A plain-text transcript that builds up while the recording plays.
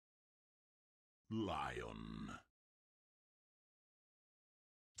Lion.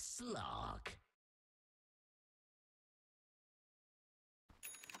 Slug.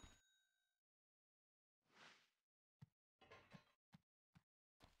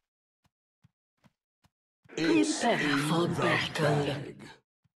 Prepare for battle.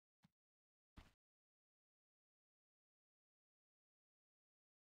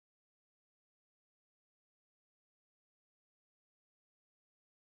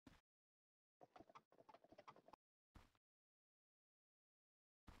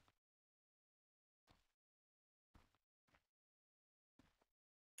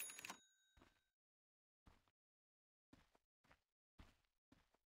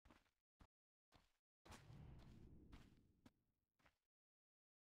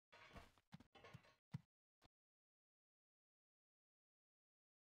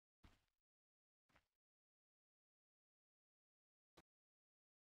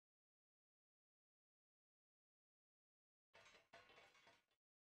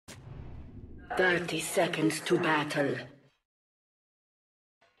 "30 seconds to battle.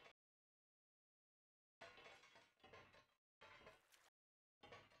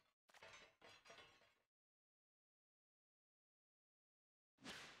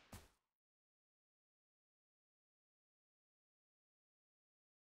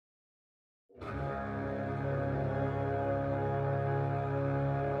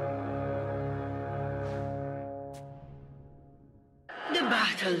 The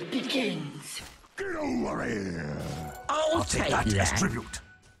battle begins. Get over here! I'll take that as tribute.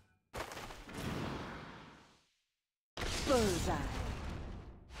 Bullseye.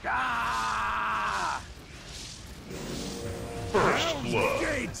 Ah! First blood.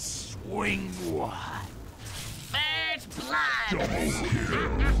 Gates swing wide. First blood. Double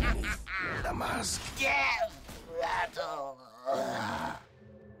kill. The must get rattle.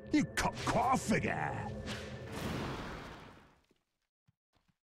 You car figure.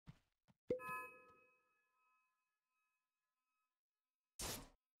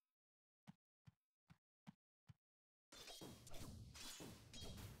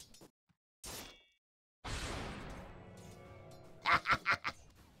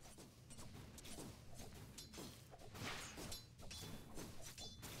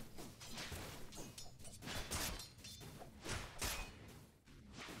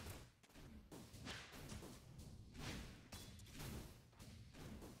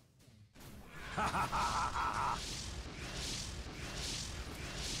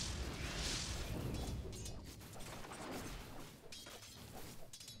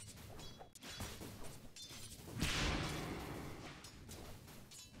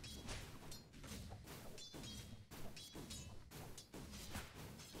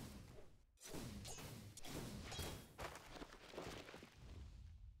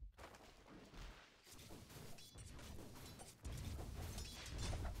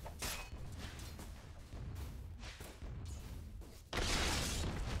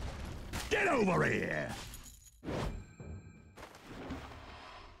 Get over here!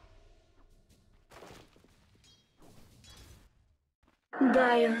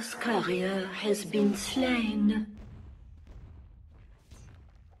 Dire's courier has been slain.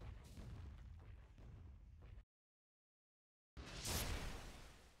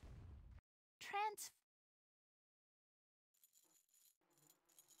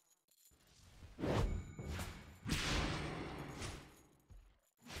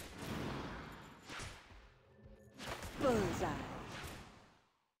 Bullseye.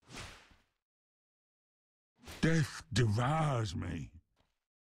 Death devours me.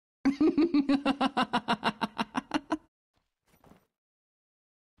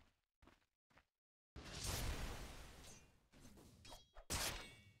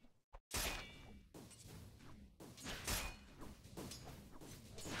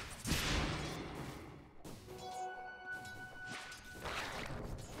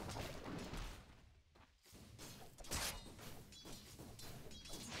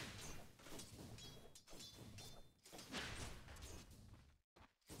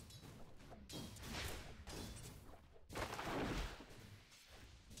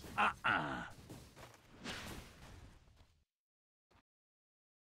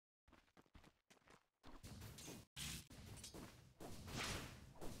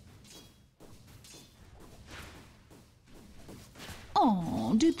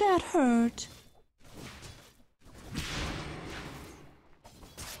 Oh, did that hurt?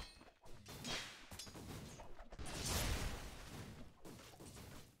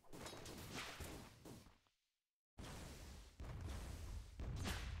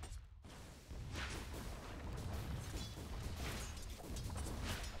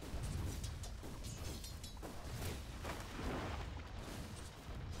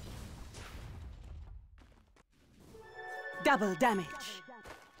 Double damage.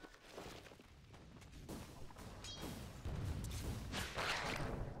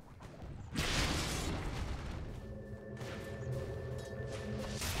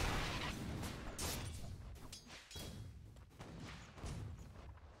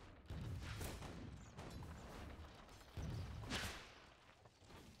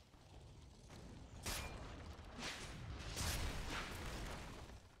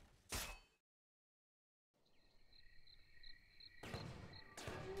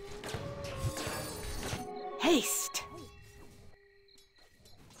 Haste!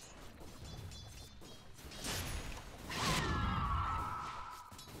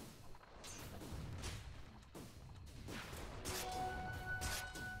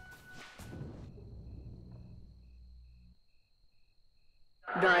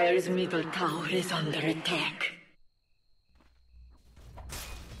 Dire's middle tower is under attack.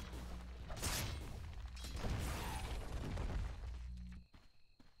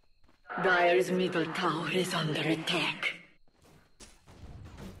 Dire's middle tower is under attack.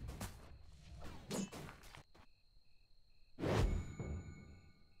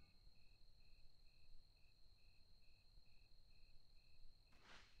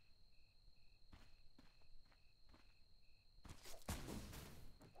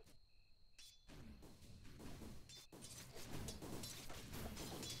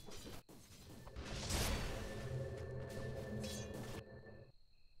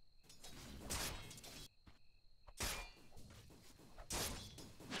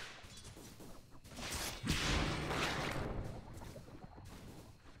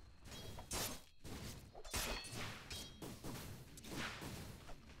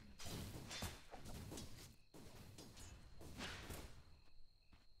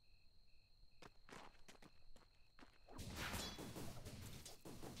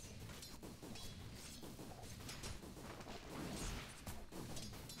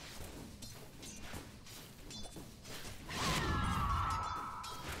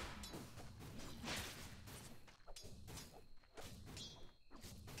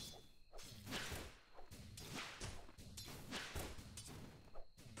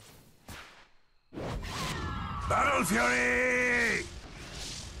 Battle Fury!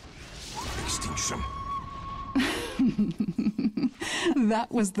 Extinction.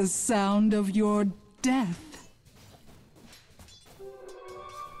 That was the sound of your death.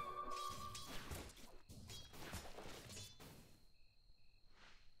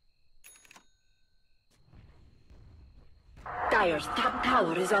 Dire's top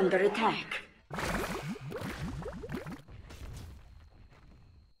tower is under attack.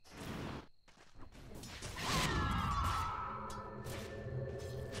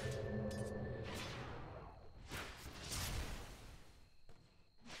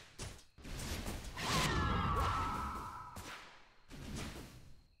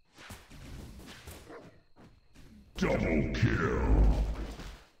 Double kill.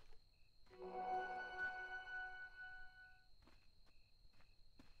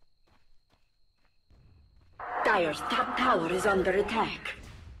 Dire's top tower is under attack.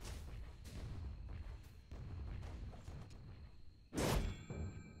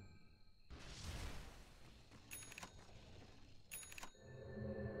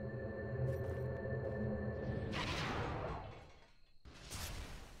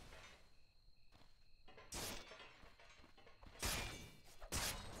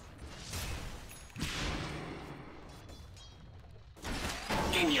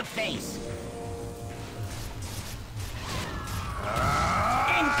 In your face!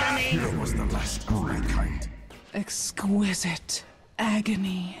 Here was the last of my kind. Exquisite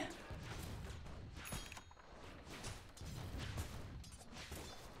agony.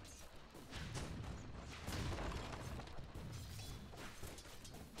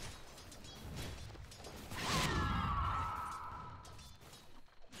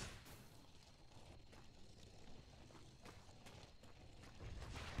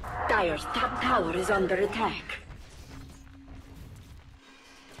 Dire's top tower is under attack.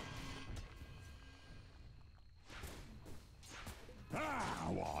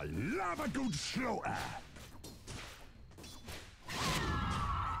 I love a good slaughter.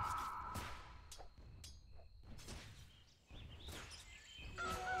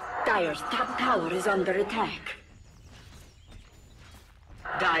 Dire's top tower is under attack.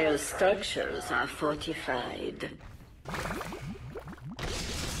 Dire's structures are fortified.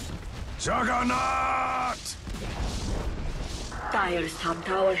 Juggernaut! Dire's top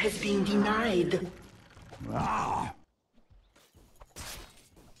tower has been denied. Ah!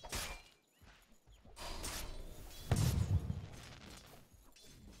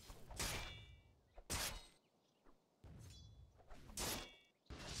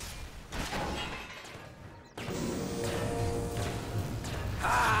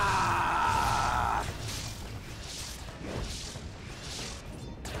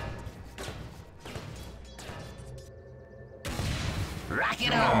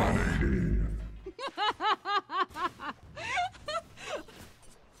 it on!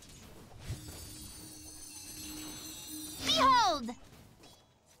 Behold!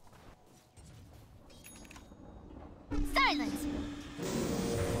 Silence!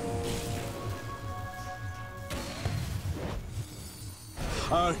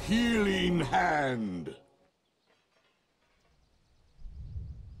 A healing hand!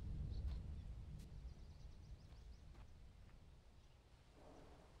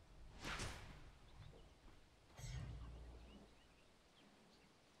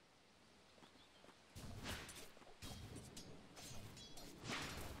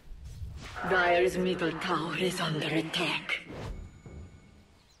 Dire's middle tower is under attack.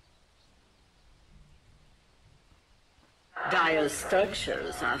 Dire's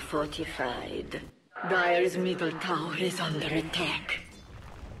structures are fortified. Dire's middle tower is under attack.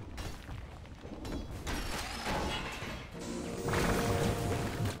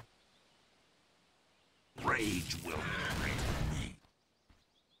 Rage will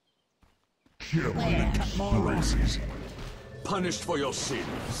Kill Maurice. Punished for your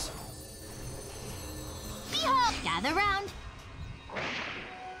sins. Behold! Gather round!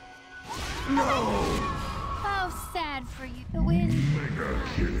 No! Oh, sad for you. The wind. Mega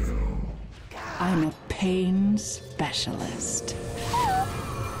kill. I'm a pain specialist.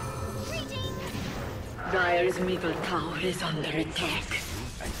 Greetings! Dire's middle tower is under attack.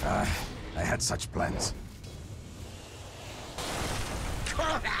 I had such plans.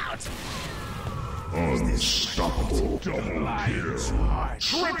 Cut out! Unstoppable. Double kill.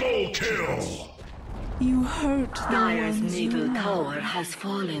 Triple kill. You hurt the Dire's ones you middle love. tower has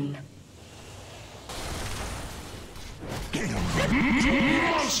fallen.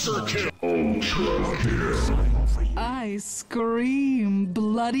 Monster kill. Ultra kill. I scream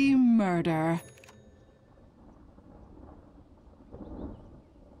bloody murder.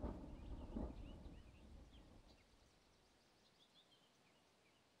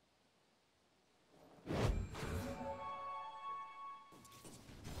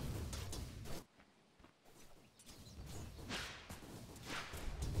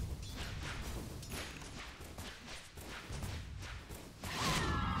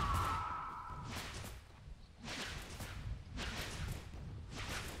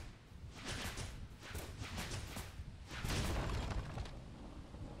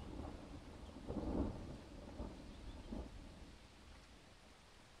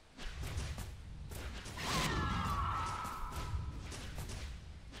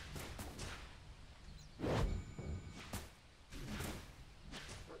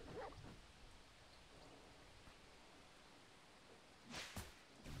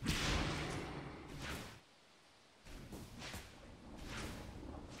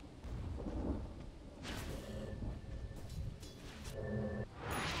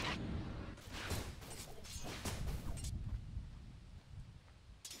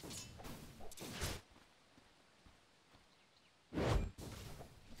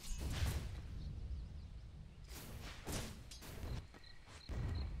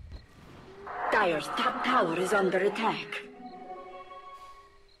 Dire's top tower is under attack.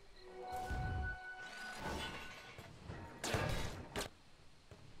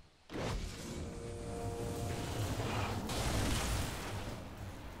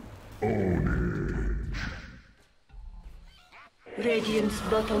 Radiant's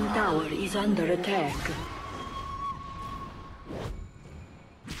bottom tower is under attack.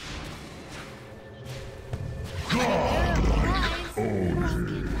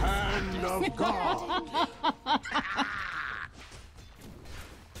 Hand of God.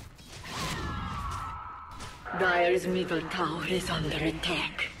 Dire's middle tower is under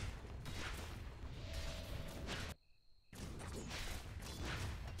attack.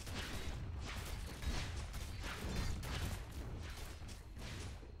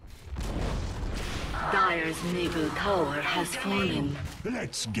 Dire's middle tower has fallen.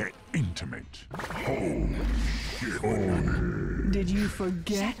 Let's get intimate. Holy shit. Did you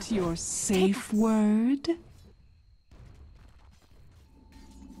forget your safe word?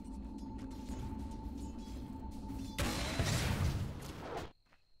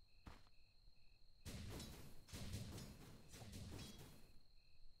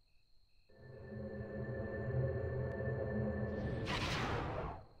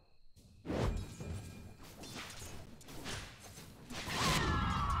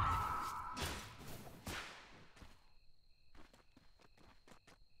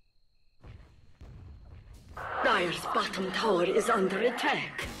 Dire's bottom tower is under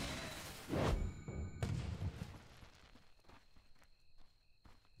attack.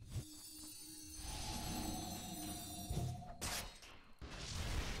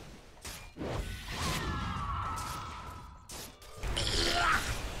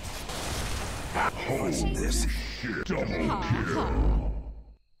 Hold this. Double kill.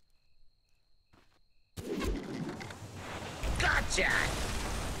 Gotcha!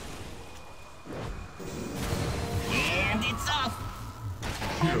 And it's off!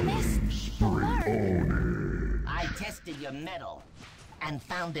 I missed the mark. I tested your metal and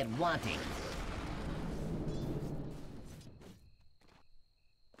found it wanting.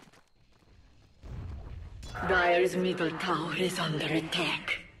 Dire's middle tower is under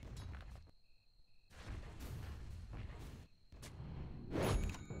attack.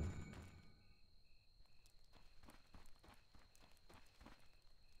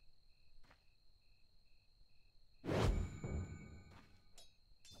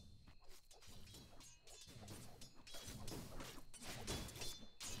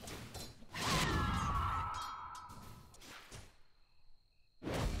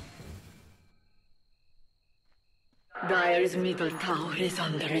 Dire's middle tower is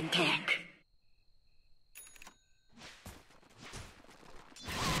under attack.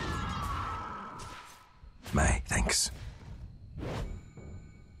 May, thanks.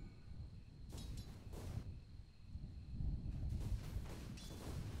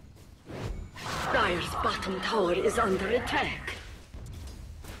 Dire's bottom tower is under attack.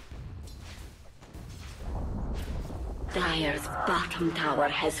 Dire's bottom tower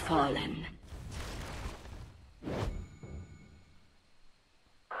has fallen.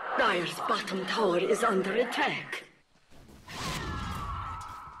 Dire's bottom tower is under attack.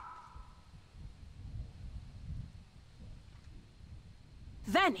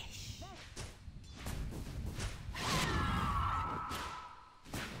 Vanish!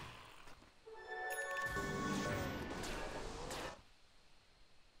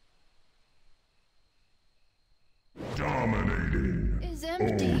 Dominating. Is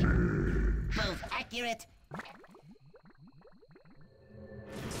empty. Both accurate.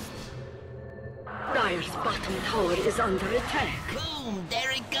 Dire's bottom tower is under attack. Boom!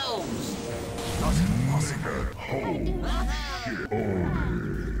 There it goes! Not impossible. Hold.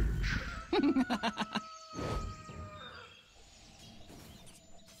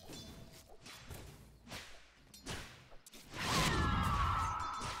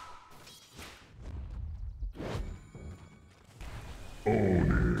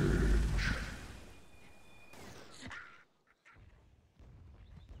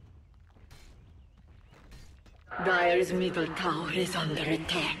 Dire's middle tower is under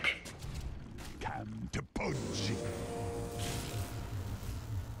attack. Come to punch.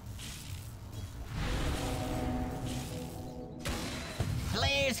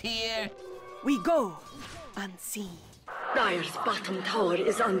 Flares here! We go, unseen. Dire's bottom tower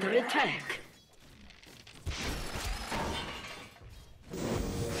is under attack.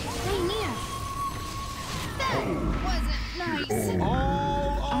 Stay near. That wasn't nice.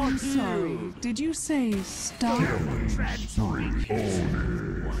 I'm sorry. Did you say stop?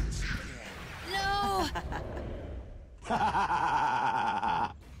 No.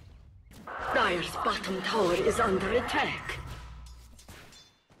 Dire's bottom tower is under attack.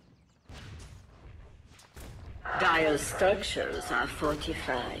 Dire's structures are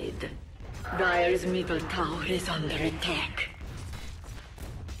fortified. Dire's middle tower is under attack.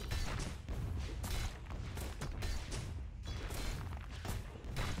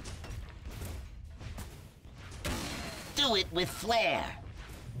 Do it with flair!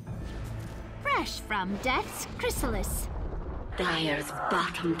 Fresh from Death's Chrysalis. Dire's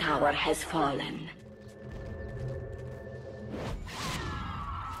bottom tower has fallen.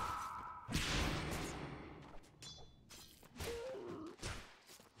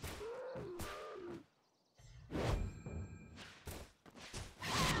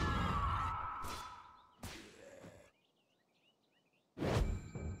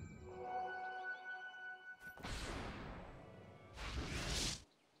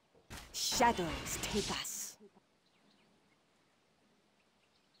 Shadows take us.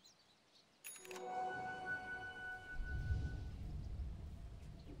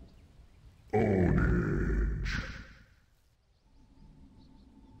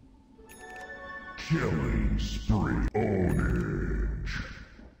 Killing spree. Ownage.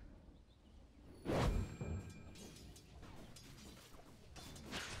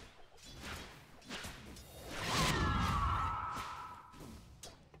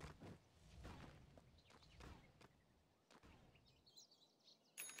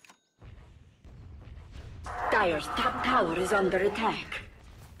 Dire's top tower is under attack.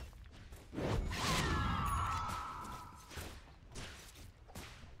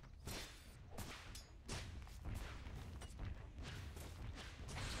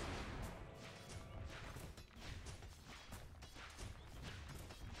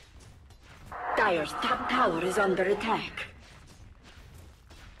 Dire's top tower is under attack.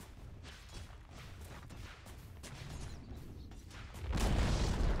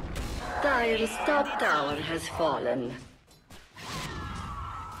 Dire's top tower has fallen.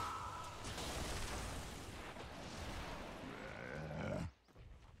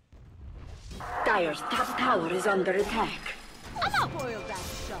 Dire's top tower is under attack. Spoil that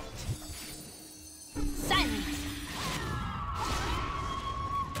shot. Silence.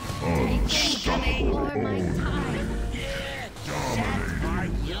 Unstoppable. For my time.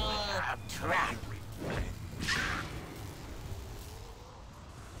 Dominating. You're trapped.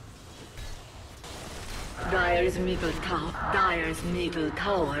 Dire's middle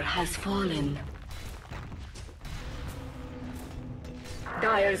tower has fallen.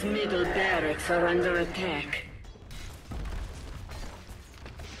 Dire's middle barracks are under attack.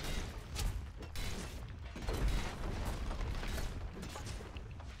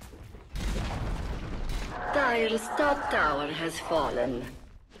 Dire's top tower has fallen.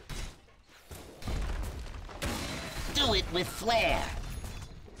 Do it with flair.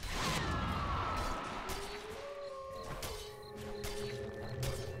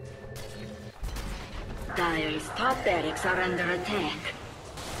 Dire's top barracks are under attack.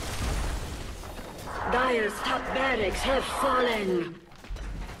 Dire's top barracks have fallen.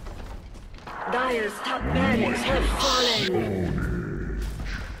 Dire's top barracks have fallen.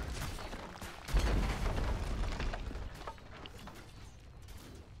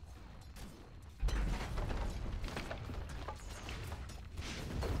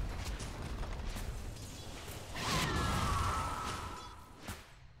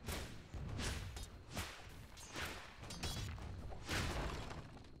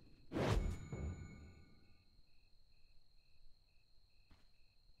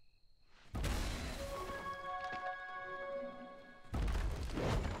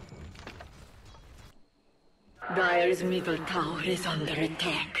 Dire's middle tower is under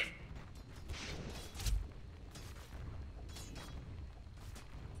attack.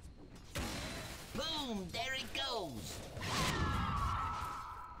 Boom, there it goes.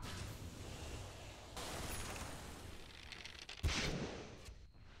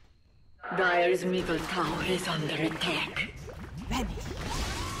 Dire's middle tower is under attack.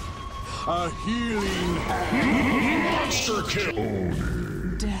 A healing hand. Monster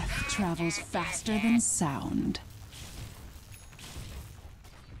kill. Death travels faster than sound.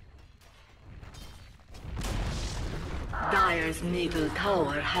 Dire's middle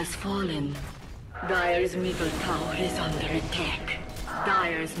tower has fallen. Dire's middle tower is under attack.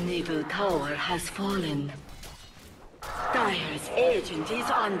 Dire's middle tower has fallen. Dire's agent is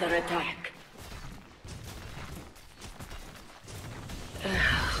under attack.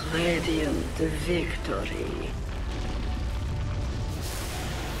 Radiant victory.